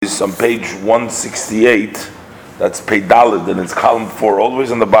It's on page 168. That's page Daled, and it's column 4, all the way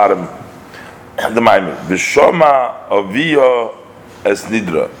on the bottom. The Maimer. V'shoma avia es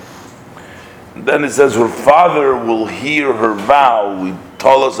nidra. Then it says her father will hear her vow. We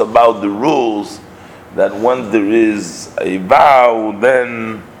told us about the rules that when there is a vow,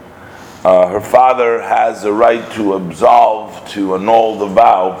 then her father has a right to absolve, to annul the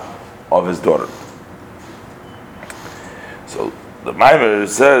vow of his daughter. So the Maimer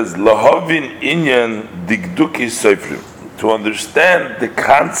says, Lahavin inyan digduki seifrim, to understand the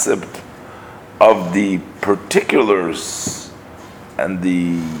concept of the particulars and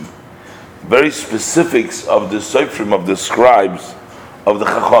the very specifics of the seifrim, of the scribes, of the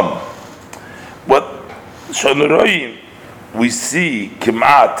chacham. What Shonoroi we see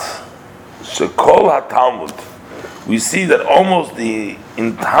kimat shekol ha-Talmud, we see that almost the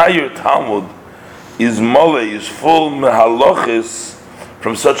entire Talmud is mole, is full mehalochis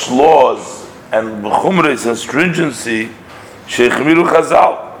from such laws and b'chumres and stringency sheichmiru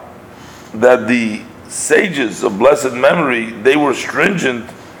Chazal, that the sages of blessed memory, they were stringent,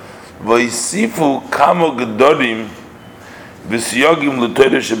 v'yisifu kamo gedorim v'siyogim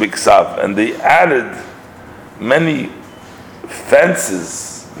l'Torah shebiksav, and they added many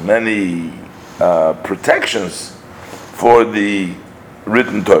fences, many protections for the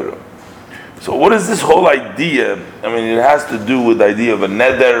written Torah. So what is this whole idea? I mean, it has to do with the idea of a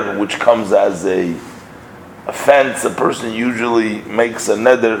neder, which comes as a fence. A person usually makes a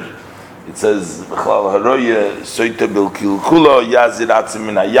neder. It says,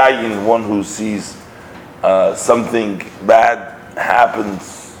 one who sees something bad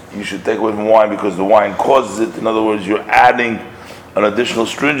happens, you should take away from wine because the wine causes it. In other words, you're adding an additional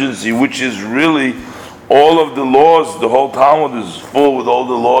stringency, which is really all of the laws. The whole Talmud is full with all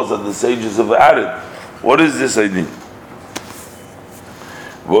the laws that the sages have added. What is this idea?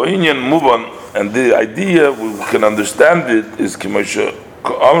 And the idea, we can understand it, is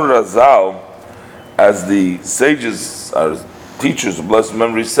as the sages, our teachers of blessed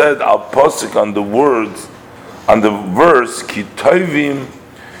memory said, al posik, on the words, on the verse, ki tovim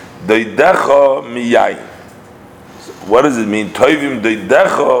doidecha miyayin. What does it mean? Tovim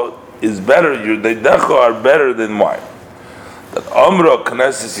doidecha is better, your doidecha are better than wine. That Amra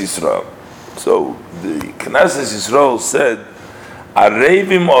Knesset Yisrael. So the Knesset Yisrael said,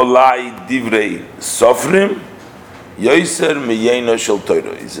 Arevim olai divrei sofrim yoser miyena shel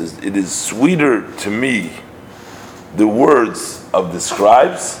Torah. He says, it is sweeter to me the words of the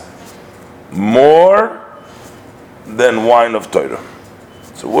scribes more than wine of Torah.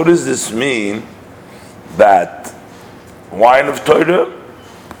 So what does this mean? That wine of Torah,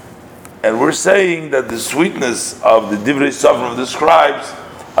 and we're saying that the sweetness of the divrei sofrim of the scribes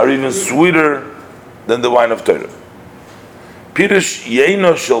are even sweeter than the wine of Torah. Pirush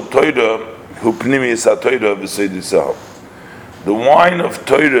yeino shel Torah hu pnimius ha-Torah v'seidusah. The wine of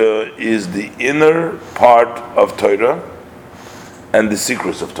Torah is the inner part of Torah and the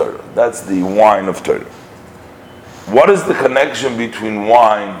secrets of Torah. That's the wine of Torah. What is the connection between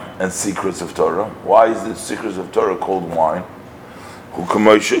wine and secrets of Torah? Why is the secrets of Torah called wine? Who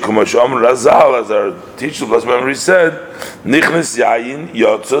Razal, as our teacher of blessed memory said, Nichnes yayin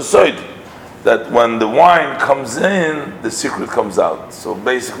yotza soid, that when the wine comes in, the secret comes out. So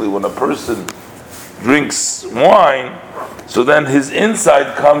basically, when a person drinks wine, so then his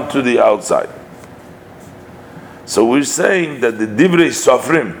inside comes to the outside. So we're saying that the divrei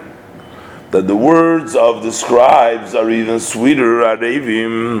sofrim, that the words of the scribes are even sweeter,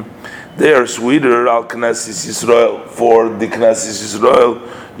 arevim, they are sweeter, al Knesset Yisrael, for the Knesset Yisrael,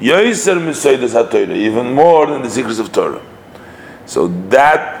 yoser misaydas ha-Torah, even more than the secrets of Torah. So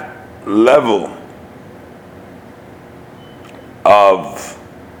that level of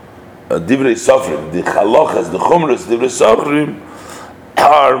divrei sofrim, the halachas, the chumras, divrei sofrim,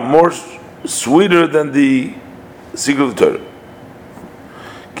 are more sweeter than the secret of Torah.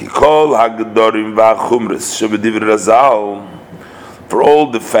 Kikol hagdorim v'chumras shebedivrei Razal, for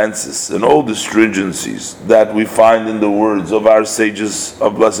all the fences and all the stringencies that we find in the words of our sages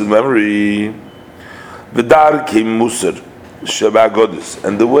of blessed memory, v'darkei musar shebagodis,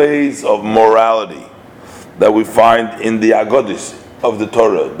 and the ways of morality that we find in the agodis of the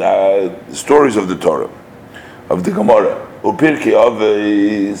Torah, the stories of the Torah, of the Gemara, upirkei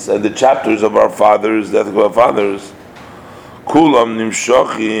avos, and the chapters of our fathers, the ethic of our fathers, kulam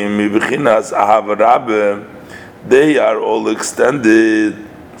nimshochim mibchinas ahava rabbeh, they are all extended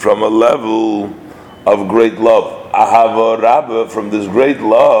from a level of great love. Ahava rabbeh, from this great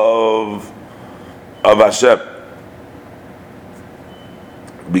love of Hashem.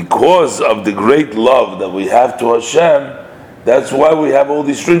 Because of the great love that we have to Hashem, That's why we have all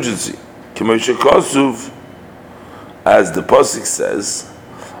the stringency. K'moshe Kosuv, as the pasuk says,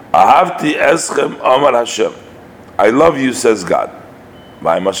 Ahavti eschem Amar Hashem. I love you, says God.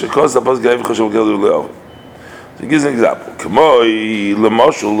 So he gives an example. K'moi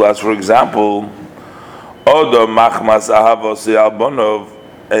lemoshul, that's for example, Odo machmas ahavos albonov,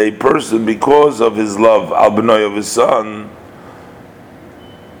 a person because of his love, albonoi of his son,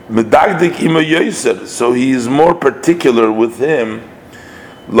 medagdik ima yoser, so he is more particular with him,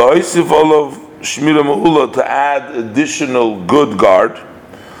 loisif olav shmira ma'ula, to add additional good guard,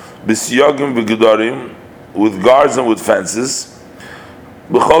 b'siyagim v'gedarim, with guards and with fences,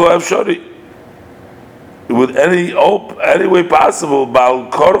 b'chol ha'efshari, with any way possible, bal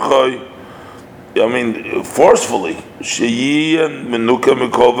korchoy, forcefully, sheyi and menuka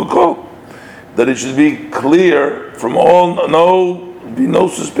mikol v'kol, that it should be clear from all, be no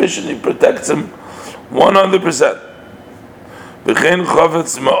suspicion. He protects him 100%. V'chein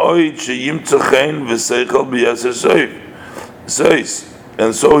chavetz ma'oid sheyimtza chen v'seichel b'yaser soif.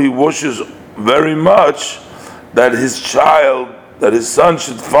 And so he wishes very much that his son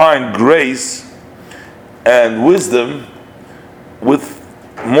should find grace and wisdom with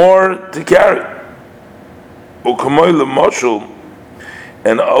more to carry. And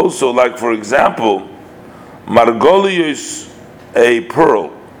also, like for example, margolius, a pearl,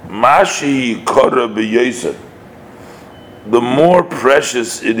 mashi kora b'yoser, the more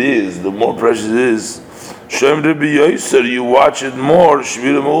precious it is, shemre b'yoser, you watch it more,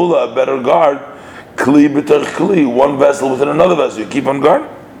 shvira ma'ula, a better guard, kli b'tach kli, one vessel within another vessel, you keep on guard.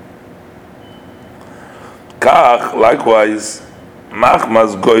 Kach, likewise,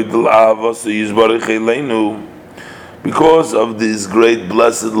 machmas goydel avos yizbarich eleinu, because of this great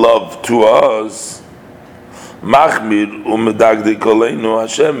blessed love to us, machmir umedagde koleinu,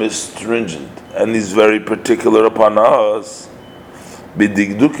 Hashem is stringent and is very particular upon us,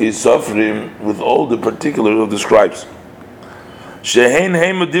 bidigduki sofrim, with all the particulars of the scribes. Shehein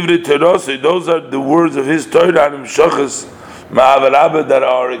heim divrei terosei, those are the words of his Torah and shachas ma'avarabah that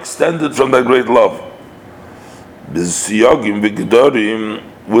are extended from that great love. B'siyagim v'gedorim,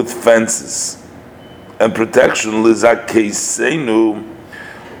 with fences and protection, lizakeisenu,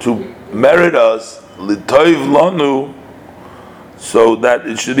 to merit us, litoiv lanu, so that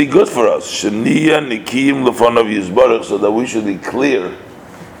it should be good for us. Sheniya nikim lefonav yizbarach, so that we should be clean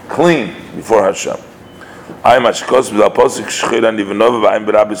before Hashem. I'm ashkos b'aposik shchira nivenov v'ayim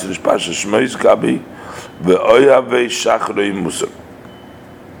b'rabis rishpasha shmois kabi v'oyave shachrei musa.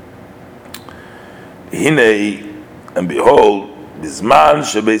 Hinei, and behold, bisman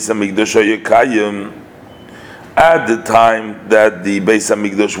shebeis hamikdash hayekayim, at the time that the Beis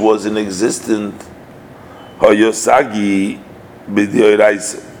Hamikdash was in existence, hayosagi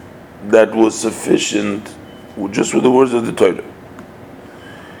b'dioraisa, that was sufficient just with the words of the Torah.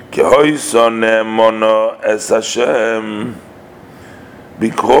 Kehoisone mono es Hashem,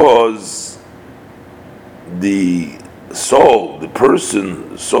 because the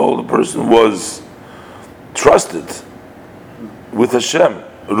person was trusted with Hashem.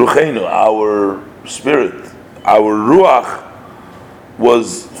 Ruchenu, our spirit, our ruach,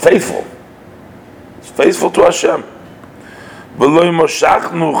 was faithful. It's faithful to Hashem.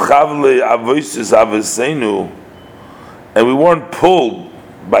 And we weren't pulled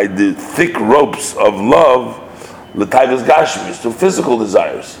by the thick ropes of love, l'tayvas gashmis, to physical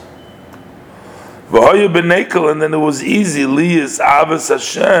desires. And then it was easy, liyas avas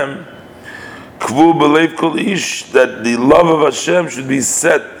Hashem, kvu b'leiv kol ish, that the love of Hashem should be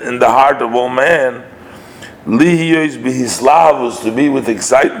set in the heart of all man, lihiyos b'hislavus, to be with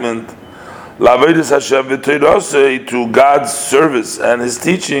excitement, l'avodas Hashem v'toirosei, to God's service and His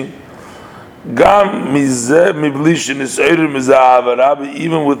teaching, gam mizeh mibli shenisayru mizah,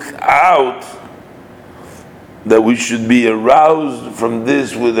 even without that we should be aroused from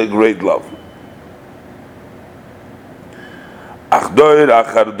this with a great love. Achdoir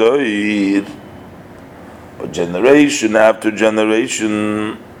achar doir, but generation after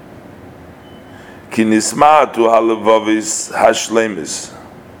generation, kinisma to halavavis hashlemis,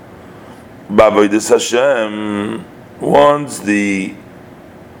 b'avodas Hashem, once the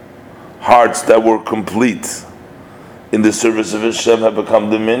hearts that were complete in the service of Hashem have become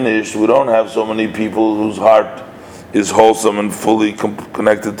diminished, we don't have so many people whose heart is wholesome and fully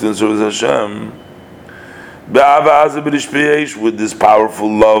connected to the service of Hashem. With this powerful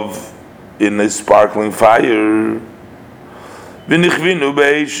love in a sparkling fire, and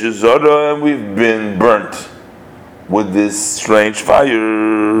we've been burnt with this strange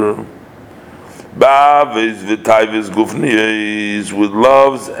fire, with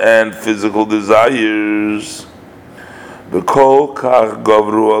loves and physical desires, V'kol kach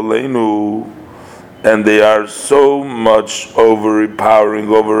gavru aleinu, and they are so much overpowering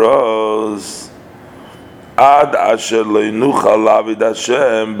over us. Ad asher lo yinuchal lavid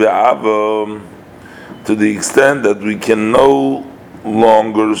Hashem be'avam, to the extent that we can no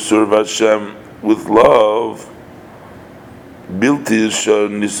longer serve Hashem with love. Bilti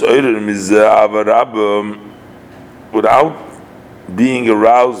nis'oirer mizeh ava rabba, without being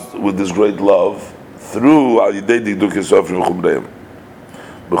aroused with this great love through al yidei dikduk yisrof v'chumreim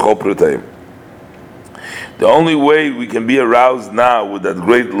b'chol prateim. The only way we can be aroused now with that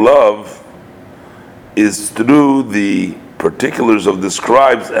great love is through the particulars of the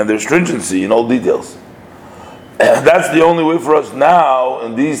scribes and their stringency in all details. And that's the only way for us now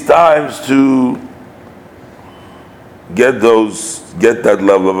in these times to get that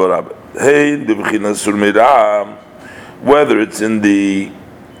level of a rabbi. Hey, whether it's in the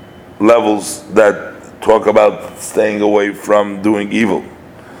levels that talk about staying away from doing evil,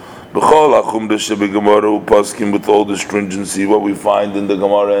 with all the stringency, what we find in the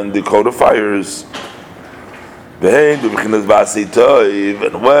Gemara and the codifiers, and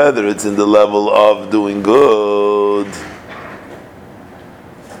whether it's in the level of doing good,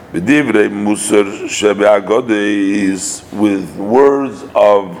 with words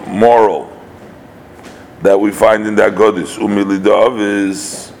of moral that we find in the Agodis,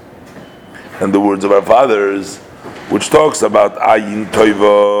 and the words of our fathers, which talks about ayin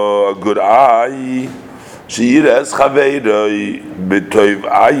toiva, a good eye, she'ires chaveiroi b'toiv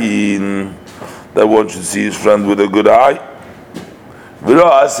ayin, that one should see his friend with a good eye.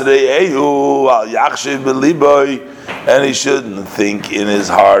 And he shouldn't think in his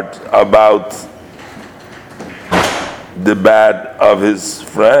heart about the bad of his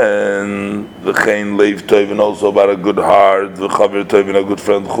friend. And also about a good heart, and a good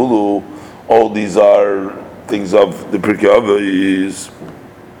friend. All these are things of the Pirkei Avos.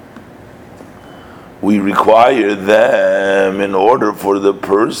 We require them in order for the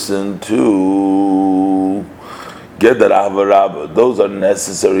person to get that Ava Rabbah. Those are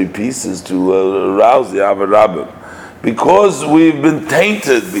necessary pieces to arouse the Ava Rabbah. Because we've been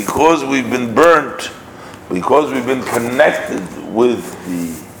tainted, because we've been burnt, because we've been connected with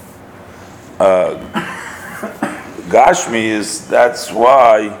the Gashmis, that's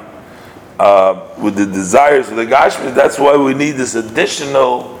why, with the desires of the Gashmis, that's why we need this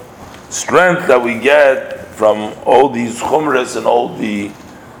additional strength that we get from all these chumras and all the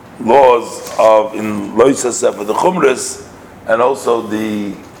laws of in Lois Sefer the chumras, and also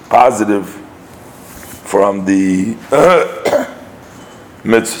the positive from the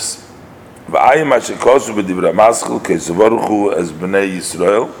mitzvahs. V'ayim asher kosu b'divrei maschil k'esavorchu as b'nei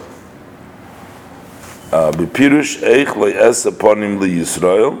Yisrael b'pirush eich le'es aponim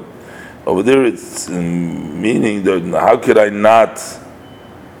le'Yisrael. Over there it's meaning that how could I not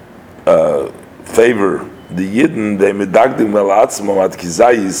favor the Yidden? They medagdim v'la'atzmam at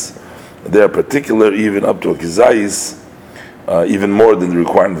kizayis. They are particular even up to a kizayis, even more than the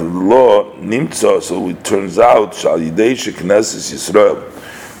requirement of the law. Nimtza, so it turns out shal yidei sheknesses Yisrael,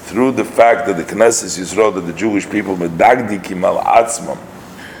 through the fact that the Knesset Yisrael, that the Jewish people medagdikim al atzmam,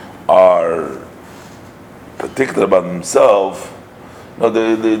 are particular about themselves. No,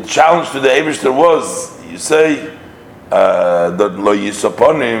 the challenge to the Eibishter was, you say that lo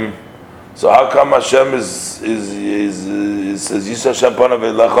yisaponim. So how come Hashem says Yisa Hashem panav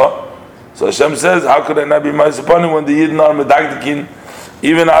elecha? So Hashem says, how could I not be ma'asaponim when the Yidden are medagdikin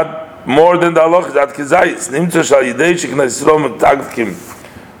even at more than the halach at kizayis? Nimtza shal yidei sheknes Yisrael medagdikim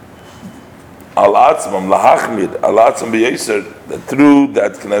al atzmam lahachmid al atzmam b'yeser, that through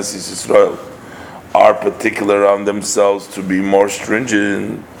that Knesset Yisrael are particular on themselves to be more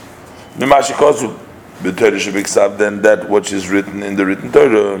stringent than that which is written in the written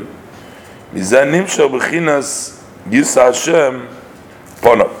Torah. This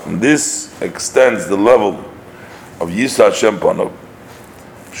extends the level of Yisa Hashem Panav,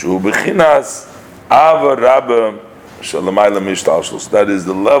 that is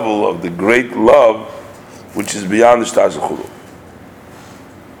the level of the great love which is beyond the Shtar.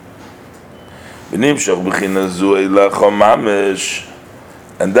 And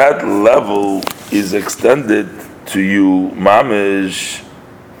that level is extended to you, mamish.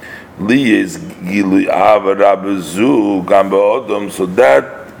 So that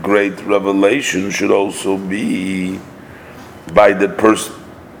great revelation should also be by the person.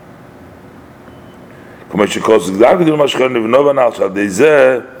 That the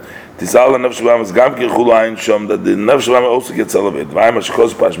nefesh also gets elevated.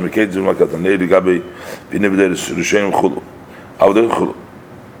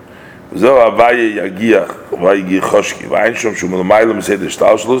 וזהו הוויה יגיח, ויגיח חושקי, ואין שום שהוא מלמעלה מסדר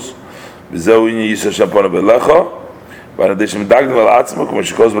שטלשלוס, וזהו עניין ישראל שם פונה בלך, ועל ידי שמדגנו על עצמו, כמו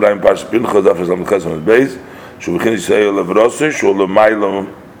שכוס בריים פרשת פנחס, דף עשרים וחס ומדבייס, שהוא בכין ישראל לברוסי, שהוא למעלה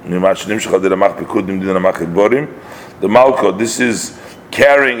ממה שנמשך על די רמח פיקודים, די רמח הדבורים, the Malko, this is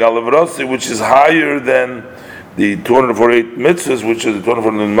carrying Alavrosi, which is higher than the 248 mitzvahs, which is the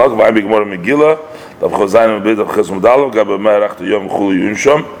 248 Malko, Vayim B'Gemara Megillah, Dav Chazayim B'Beit Dav Ches Mudalo, Gab B'Merach Yom Chulu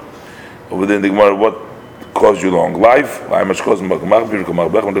Yunshom. Over there in the Gemara, what caused you long life? Vayim Ashkos M'Mach Birka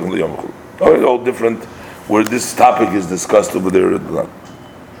Ma'Bech M'Dech Yom Chulu. All different, where this topic is discussed over there.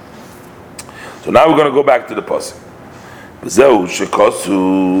 So now we're going to go back to the pasuk. Zeu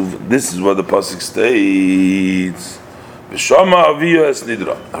shekosuv. This is what the pasuk states. V'shama aviyah es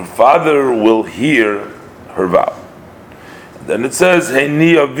nidra. Her father will hear her vow. And then it says,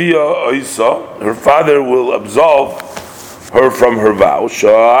 Heini aviyah oisa. Her father will absolve her from her vow.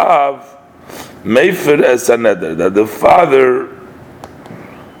 Sha'av meifir es haneder. That the father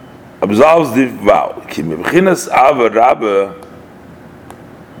absolves the vow. Ki mebchinas ava rabba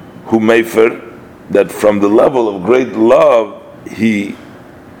hu meifir. That from the level of great love he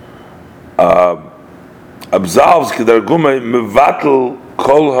absolves kedargumay mevatel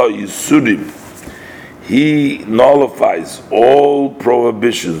kol ha'yisurim. He nullifies all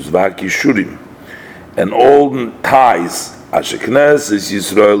prohibitions v'hakishurim and all ties asheknes is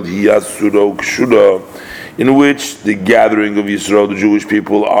Yisrael hiyasuro kshura, in which the gathering of Yisrael, the Jewish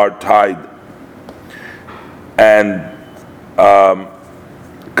people, are tied and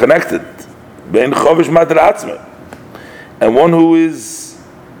connected. And one who is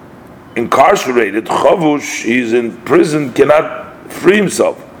incarcerated, chavush, he is in prison, cannot free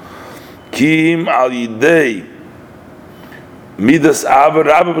himself. Kim al yidei midas ava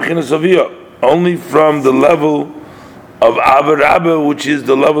rabba b'chinas aviyah, only from the level of ava rabba, which is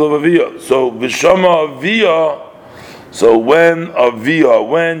the level of aviyah. So v'shama aviyah. So when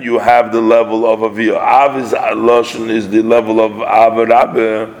you have the level of aviyah, av is lashon is the level of ava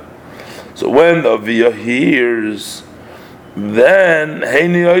rabba. So when the aviyah hears, then that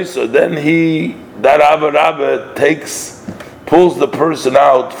Abba Rabba pulls the person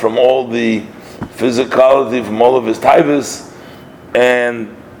out from all the physicality, from all of his taivas,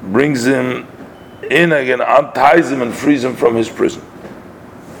 and brings him in again, unties him and frees him from his prison.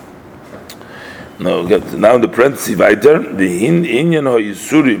 Now in the parenthesis weiter, v'hin inyan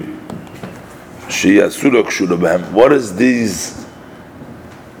ha'yisurim she'yasura kshura b'hem. What is these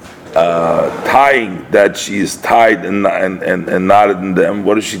tying that she is tied and knotted in them?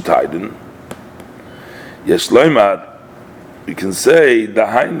 What is she tied in? Yes, Loimar, we can say the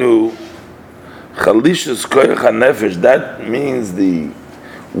Hainu Chalishas Koyach HaNefesh. That means the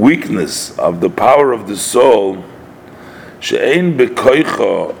weakness of the power of the soul. She'ein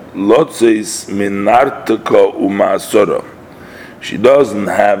bekoycha lotzeis minartaka u'ma'asora. She doesn't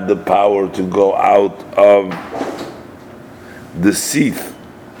have the power to go out of the seat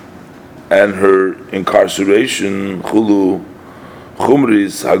and her incarceration, chulu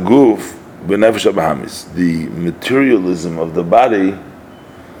chumris haguf b'nefesh habahamis, the materialism of the body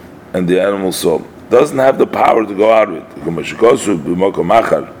and the animal soul, doesn't have the power to go out of it.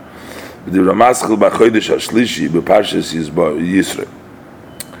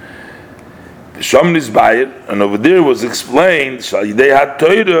 And over there was explained that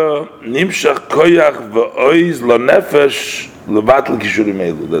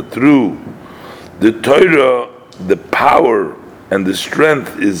through the Torah, the power and the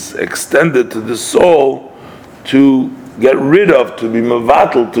strength is extended to the soul to get rid of, to be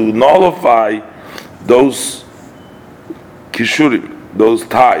mevatel, to nullify those kishurim, those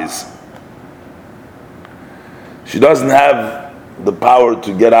ties. She doesn't have the power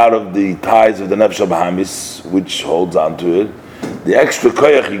to get out of the ties of the nefesh habahamis, which holds on to it. The extra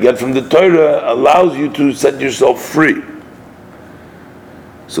koyach you get from the Torah allows you to set yourself free.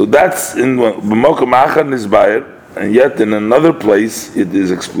 So that's in b'mokum achad nizbayir, and yet in another place it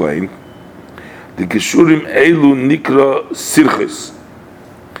is explained. The kishurim elu nikra sirchis.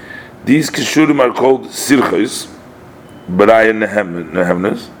 These kishurim are called sirchis, baraya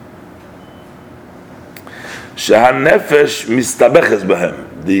nehemnes. Shahan nefesh mistabeches behem.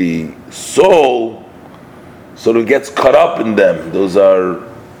 The soul sort of gets caught up in them. Those are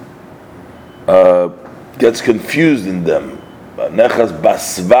gets confused in them. Nechas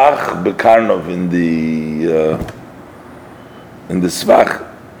basvach bekarnov in the svach.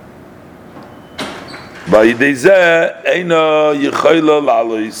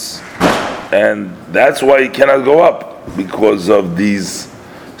 And that's why he cannot go up, because of these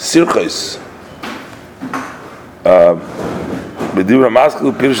sirchos. B'divra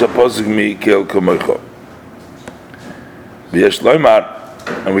maskil pirush haposik mi kel kamoicho. V'yesh loymar,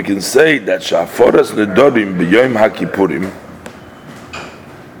 and we can say that sha'aforas nedorim b'yom haKippurim,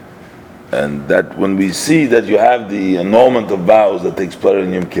 and that when we see that you have the annulment of vows that takes place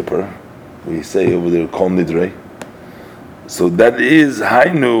in Yom Kippur, we say over there Kol Nidrei. So that is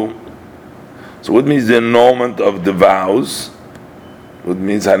Hainu. So what means the annulment of the vows? What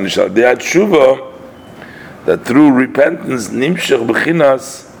means Hainu Shal? They had Tshuva, that through repentance Nimshach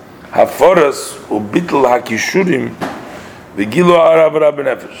B'chinas Haforas U'bitl HaKishurim V'gilu Ha'arav Rabbi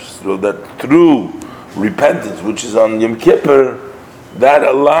Nefesh. So that through repentance, which is on Yom Kippur, that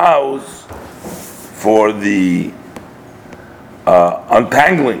allows for the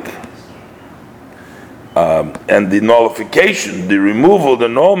untangling and the nullification, the removal, the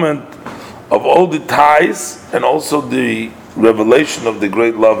annulment of all the ties, and also the revelation of the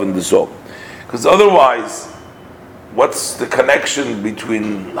great love in the soul. Because otherwise, what's the connection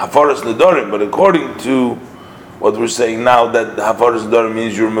between Hafaras Nedarim? But according to what we're saying now, that Hafaras Nedarim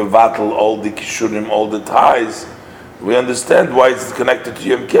means you're mevatel all the kishurim, all the ties, we understand why it's connected to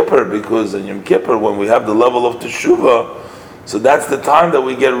Yom Kippur, because in Yom Kippur, when we have the level of Teshuvah, so that's the time that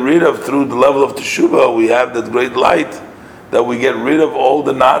we get rid of, through the level of Teshuvah, we have that great light, that we get rid of all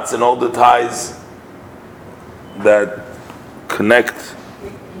the knots and all the ties that connect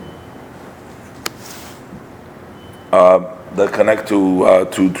to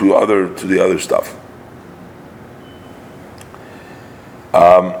the other stuff.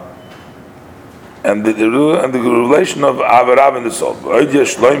 And the relation of Avarav and the soul.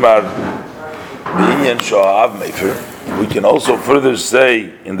 We can also further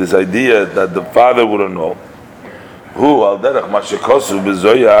say in this idea that the father wouldn't know.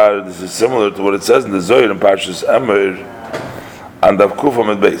 This is similar to what it says in the Zohar in Parshas Emor and Avkuf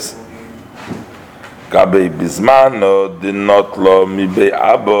Amud Beis. Gabei bizmano dinot lo mibei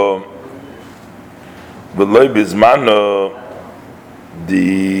abo v'loi bizmano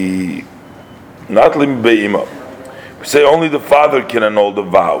di not mibei imo. We say only the father can annul the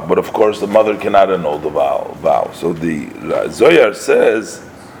vow, but of course the mother cannot annul the vow. So the Zohar says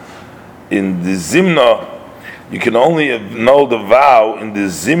in the Zimna, you can only annul the vow in the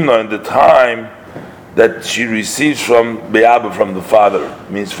Zimna in the time that she receives from Be'aba, from the father,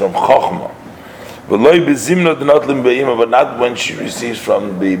 means from Chochmah. But not when she receives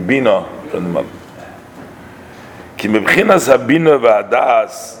from the Bina, from the mother. Ki mebchinas habina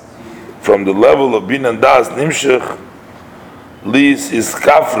v'adas, from the level of Bina and Das, nimshech lis is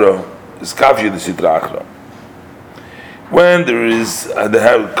kafra, is kafya the sitra achra. When there is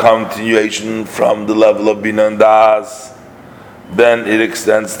the continuation from the level of Bina and Das, then it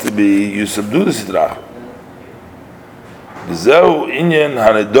extends to be you subdue the sitra achra. B'zeu inyan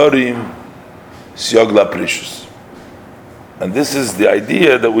hanedorim siogla precious. And this is the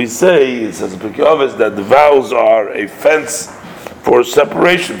idea that we say, it says in Pirkei Avos, that the vows are a fence for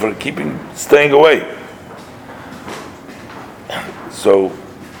separation, for staying away. So,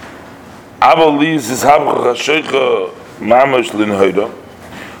 Avoliz is mamash linhoida,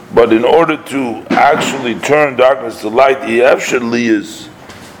 but in order to actually turn darkness to light, efshali is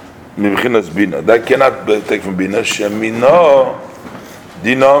mibchinas bina. That cannot be taken from bina. Shemino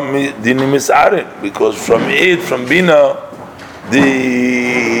dina misarin, because from bina,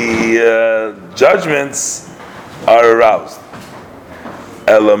 the judgments are aroused.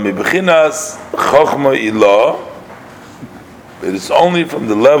 Ela mibchinas chochma ilah. It is only from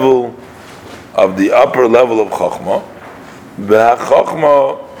the level of the upper level of chochma.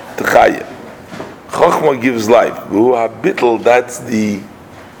 Chochma techaya. Chochma gives life. Habitl, that's the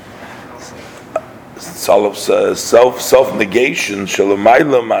self-negation,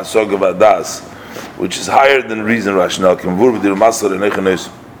 shalomayla ma'asog adas, which is higher than reason, rationale.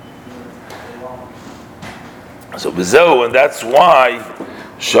 So b'zeu, and that's why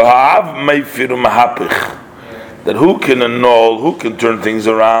shahav meifir mahapich, that who can annul, who can turn things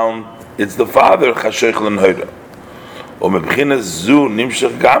around? It's the father, chashech l'nhoida. Or mebchinas zu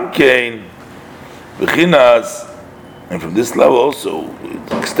nimshach gamkein b'chinas, and from this level also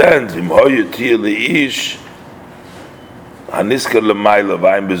it extends imhoyu tia leish haniska l'mayla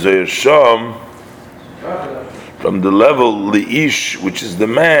v'ayim b'zoyer shom, from the level leish, which is the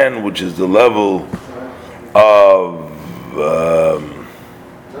man, which is the level of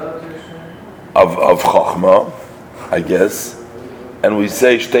chokhmah, I guess. And we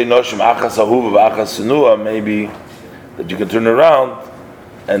say shtei noshim achas ahuva v'achas senua, maybe that you can turn around,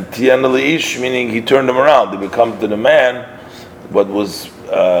 and tiyan leish, meaning he turned them around. They become to the man what was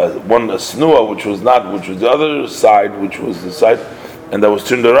one a senua, which was the other side, which was the side, and that was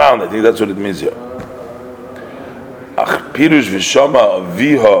turned around. I think that's what it means here. Pirush v'shama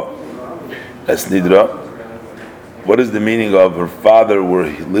aviha es nidra. What is the meaning of her father where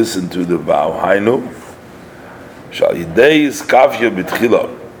he listened to the vow? Hainu shal yidei iskafya b'tchila,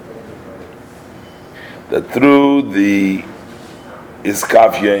 that through the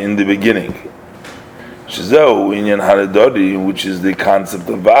iskafya in the beginning, shezeu inyan haredori, which is the concept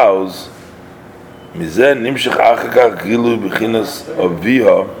of vows, mizeh nimshach achakach gilu b'chinas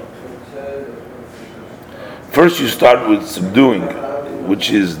aviha. First you start with subduing,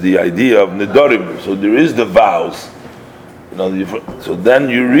 which is the idea of nedorim. So there is the vows, so then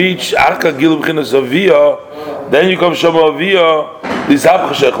you reach Achka Gilu B'chinas Aviyah, then you come Shama Aviyah,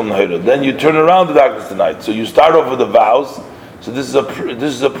 then you turn around the darkness tonight. So you start off with the vows. So this is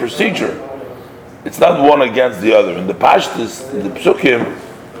a procedure. It's not one against the other. In the Pashtus, in the Psukim,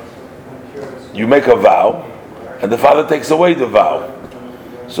 you make a vow, and the father takes away the vow.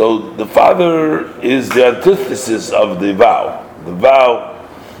 So the father is the antithesis of the vow. The vow,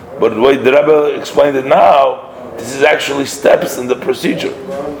 but the way the Rebbe explained it now, this is actually steps in the procedure.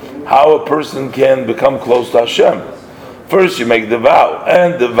 How a person can become close to Hashem. First you make the vow,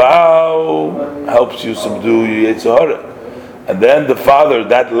 and the vow helps you subdue your Yetzer Hara. And then the father,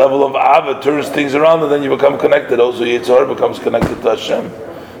 that level of Ava, turns things around, and then you become connected. Also Yetzer Hara becomes connected to Hashem.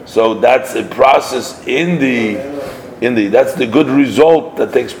 So that's a process that's the good result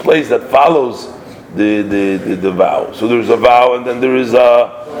that takes place, that follows the vow. So there's a vow, and then there is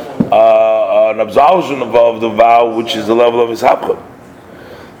an absolution of the vow, which is the level of Ishapcha.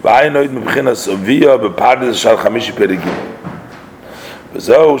 This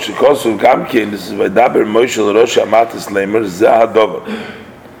is Vaydaber Moshe Rosh Amatis Leimer Zeh Hadover.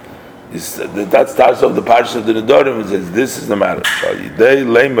 That starts off the parsha of the Nedorim and says, this is the matter. Yidei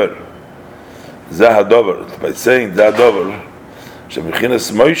Leimer Zeh Hadover. By saying Zeh Hadover,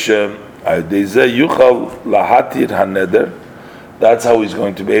 Shebechinas Moshe Ayidei Zeh Yuchal Lahatir HaNeder. That's how he's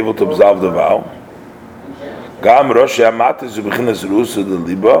going to be able to absolve the vow. Gam Rosh Amatis Ubechinas Rusa the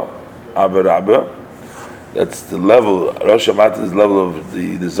Liba Abarabba. That's the level. Rosh Amatis is the level of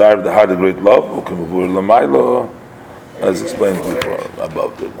the desire of the heart, the great love. As explained before,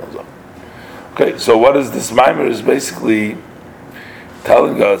 above the. Okay, so what is this mimer? Is basically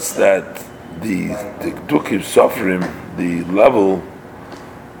telling us that the Dukim suffering, the level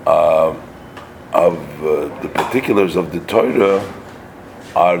of the particulars of the Torah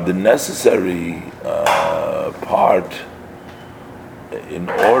are the necessary part in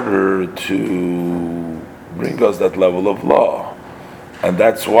order to bring us that level of law. And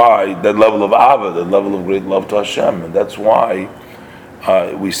that's why that level of Ava, that level of great love to Hashem, and that's why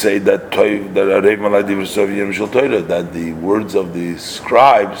we say that that the words of the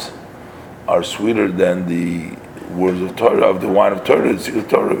scribes are sweeter than the words of Torah, of the wine of Torah, the secret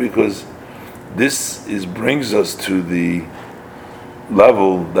Torah, because this brings us to the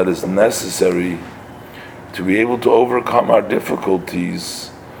level that is necessary to be able to overcome our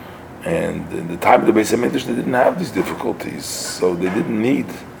difficulties. And in the time of the Beis HaMikdash, they didn't have these difficulties, so they didn't need.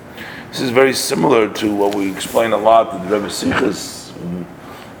 This is very similar to what we explain a lot in the Rebbe Sichos,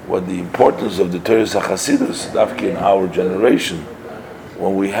 what the importance of the Torah HaChasidus, Dafki in our generation,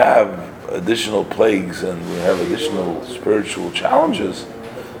 when we have additional plagues and we have additional spiritual challenges.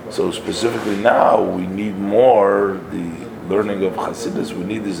 So specifically now, we need more the learning of Chassidus. We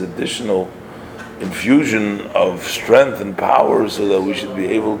need this additional infusion of strength and power so that we should be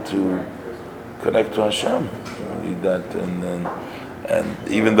able to connect to Hashem. We need that, and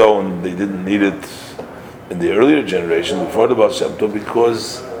even though they didn't need it in the earlier generation before the Baal Shem Tov,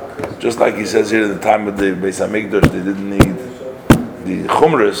 because just like he says here, at the time of the Beis HaMikdash, they didn't need the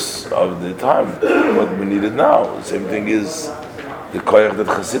chumras of the time, what we need it now. The same thing is the koyach that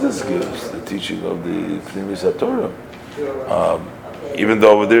Chassidus gives, the teaching of the Pnimis HaTorah. Even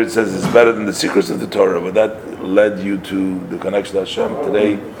though over there it says it's better than the secrets of the Torah, but that led you to the connection to Hashem.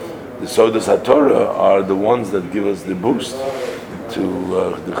 Today, the Sodas HaTorah are the ones that give us the boost to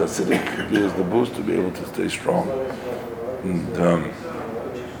the Chassidic, gives us the boost to be able to stay strong. And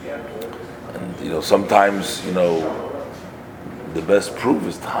sometimes, the best proof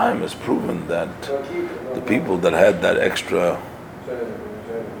is time has proven that the people that had that extra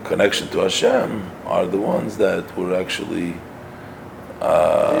connection to Hashem are the ones that were actually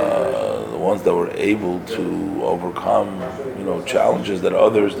the ones that were able to overcome, challenges that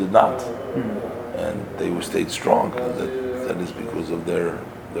others did not, and they stayed strong. That is because of their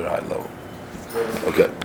high level. Okay.